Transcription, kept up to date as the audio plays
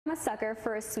I'm a sucker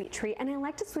for a sweet treat, and I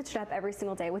like to switch it up every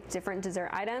single day with different dessert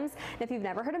items. And if you've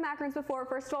never heard of macarons before,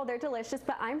 first of all, they're delicious,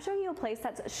 but I'm showing you a place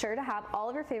that's sure to have all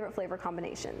of your favorite flavor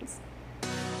combinations.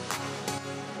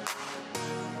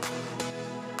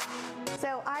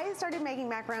 So I started making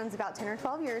macarons about 10 or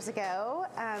 12 years ago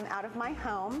out of my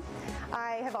home.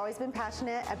 I have always been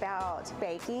passionate about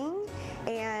baking,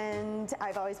 and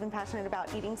I've always been passionate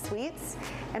about eating sweets,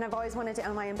 and I've always wanted to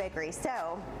own my own bakery.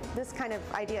 So this kind of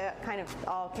idea kind of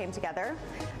all came together.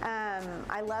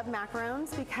 I love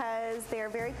macarons because they're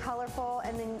very colorful,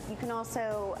 and then you can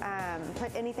also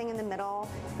put anything in the middle,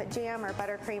 put jam or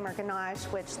buttercream or ganache,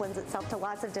 which lends itself to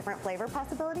lots of different flavor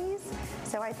possibilities.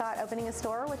 So I thought opening a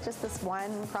store with just this one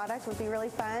product would be really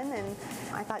fun, and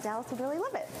I thought Dallas would really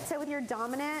love it. So with your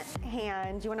dominant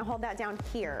hand, you want to hold that down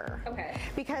here. Okay.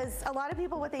 Because a lot of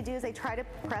people, what they do is they try to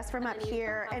press from up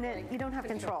here, and you don't have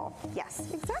control. Yes,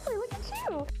 exactly. Look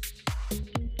at you.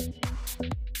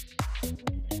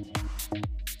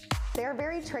 They're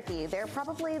very tricky. They're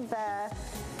probably the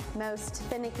most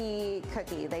finicky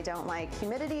cookie. They don't like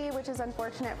humidity, which is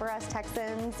unfortunate for us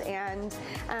Texans, and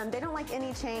they don't like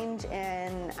any change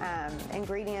in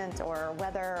ingredient or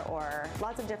weather, or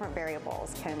lots of different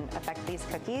variables can affect these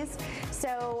cookies.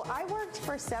 So I worked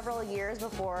for several years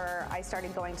before I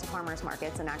started going to farmers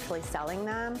markets and actually selling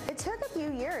them. It took a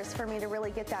few years for me to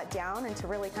really get that down and to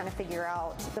really kind of figure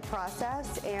out the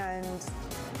process and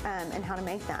how to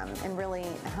make them and really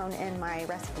hone in my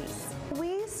recipes.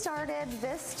 We started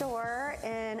this store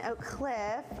in Oak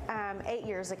Cliff 8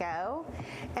 years ago,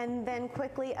 and then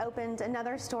quickly opened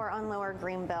another store on Lower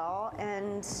Greenville,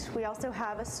 and we also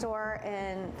have a store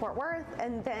in Fort Worth,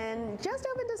 and then just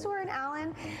opened a store in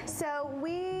Allen. So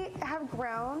we have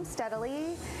grown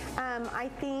steadily. I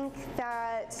think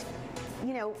that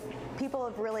people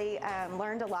have really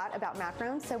learned a lot about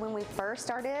macarons. So when we first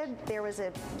started,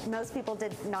 most people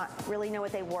did not really know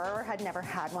what they were or had never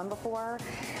had one before.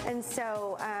 And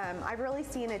so I've really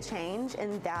seen a change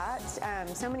in that.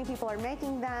 So many people are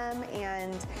making them,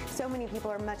 and so many people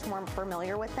are much more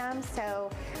familiar with them. So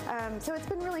it's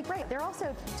been really great. They're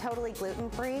also totally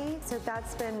gluten-free, so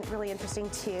that's been really interesting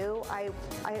too.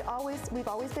 We've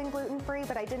always been gluten-free,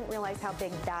 but I didn't realize how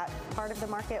big that part of the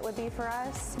market would be for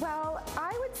us. Well,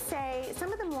 I would say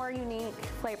some of the more unique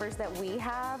flavors that we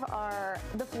have are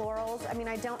the florals. I mean,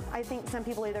 I think some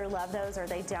people either love those or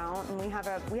they don't. And we have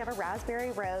a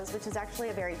raspberry rose, which is actually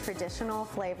a very traditional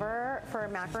flavor for a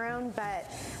macaron,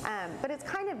 but it's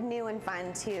kind of new and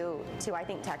fun to I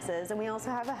think Texas. And we also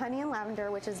have a honey and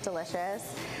lavender, which is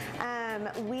delicious.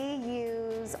 We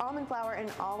use almond flour in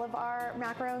all of our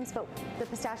macarons, but the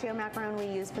pistachio macaron we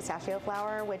use pistachio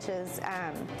flour, which is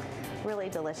really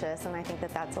delicious, and I think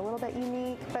that that's a little bit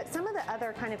unique. But some of the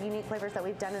other kind of unique flavors that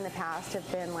we've done in the past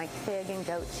have been like fig and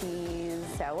goat cheese,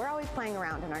 so we're always playing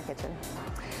around in our kitchen.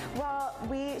 Well,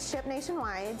 we ship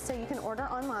nationwide, so you can order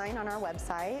online on our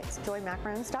website,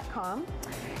 joymacarons.com.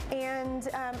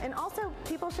 And also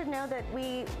people should know that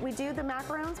we do the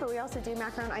macarons, but we also do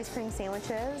macaron ice cream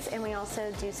sandwiches, and we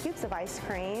also do scoops of ice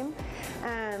cream.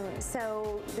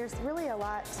 So there's really a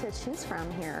lot to choose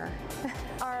from here.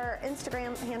 Our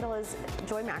Instagram handle is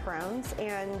Joy Macarons,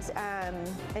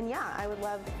 and yeah, I would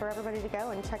love for everybody to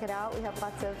go and check it out.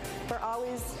 We're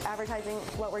always advertising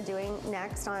what we're doing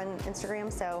next on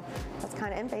Instagram, so that's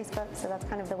kind of, in Facebook, so that's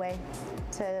kind of the way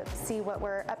to see what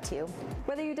we're up to.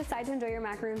 Whether you decide to enjoy your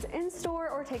macarons in store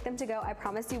or take them to go, I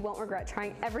promise you won't regret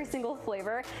trying every single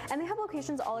flavor. And they have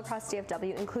locations all across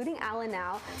DFW, including Allen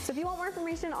now. So if you want more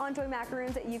information on Joy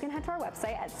Macarons, you can head to our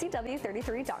website at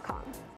cw33.com.